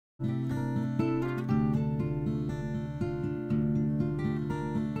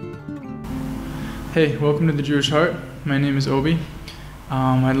Hey, welcome to the Jewish Heart. My name is Obi.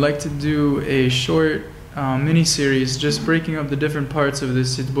 I'd like to do a short mini-series just breaking up the different parts of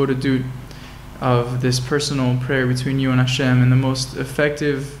this Hitbodedut, of this personal prayer between you and Hashem, and the most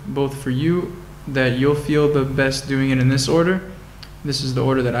effective both for you, that you'll feel the best doing it in this order. This is the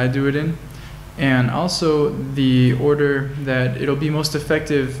order that I do it in. And also the order that it'll be most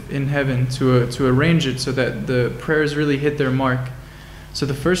effective in heaven to arrange it so that the prayers really hit their mark. So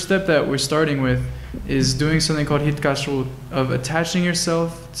the first step that we're starting with is doing something called Hitbodedut, of attaching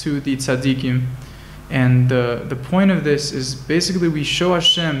yourself to the tzadikim. And the point of this is basically we show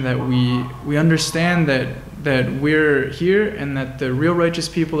Hashem that we understand that we're here and that the real righteous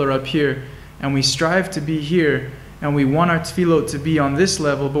people are up here, and we strive to be here, and we want our tefillot to be on this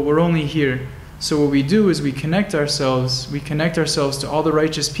level, but we're only here. So what we do is we connect ourselves to all the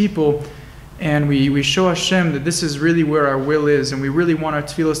righteous people, and we show Hashem that this is really where our will is, and we really want our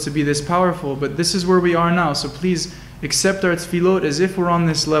tefillot to be this powerful, but this is where we are now, so please accept our tefillot as if we're on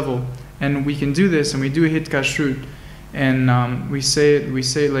this level. And we can do this, and we do a Hitbodedut, and we say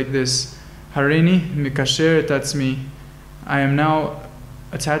it like this: Hariני, מקשר עצמי. I am now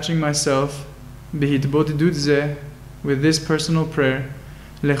attaching myself, בהתבודדות זה, with this personal prayer,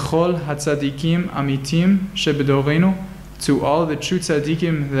 ולכל הצדיקים האמיתיים שבדורנו, to all the true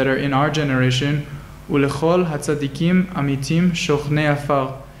tzadikim that are in our generation, ולכל הצדיקים האמיתיים שוכני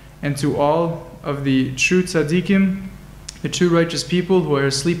עפר, and to all of the true tzadikim, the true righteous people who are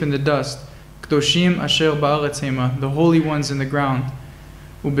asleep in the dust, קדושים אשר בארץ, the holy ones in the ground,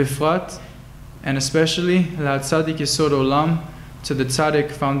 ובפרט, and especially להצדיק יסוד עולם, to the tzaddik,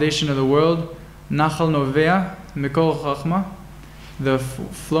 foundation of the world, נובע, מקור חכמה, the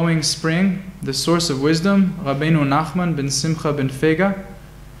flowing spring, the source of wisdom, Rabbi Nachman ben Simcha ben Faiga,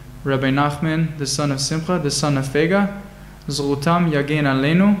 Rabbi Nachman, the son of Simcha, the son of Faiga, זוכתם יגן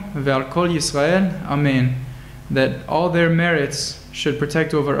עלינו ולכל ישראל, amen. That all their merits should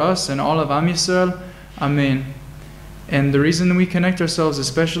protect over us and all of Israel, amen. And the reason we connect ourselves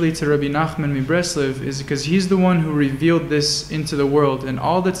especially to Rabbi Nachman Breslev is because he's the one who revealed this into the world, and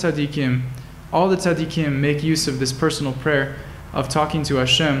all the tzadikim make use of this personal prayer of talking to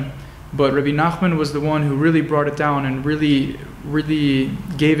Hashem, but Rabbi Nachman was the one who really brought it down and really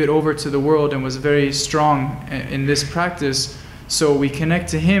gave it over to the world and was very strong in this practice. So we connect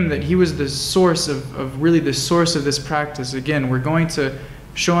to him, that he was the source of really the source of this practice. Again, we're going to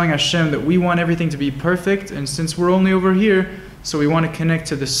showing Hashem that we want everything to be perfect, and since we're only over here, so we want to connect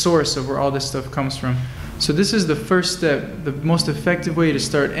to the source of where all this stuff comes from. So this is the first step. The most effective way to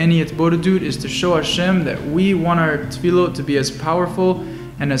start any Hitbodedut is to show Hashem that we want our tefillot to be as powerful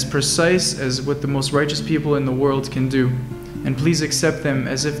and as precise as what the most righteous people in the world can do. And please accept them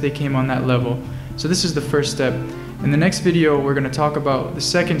as if they came on that level. So this is the first step. In the next video, we're going to talk about the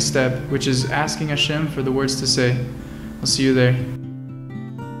second step, which is asking Hashem for the words to say. I'll see you there.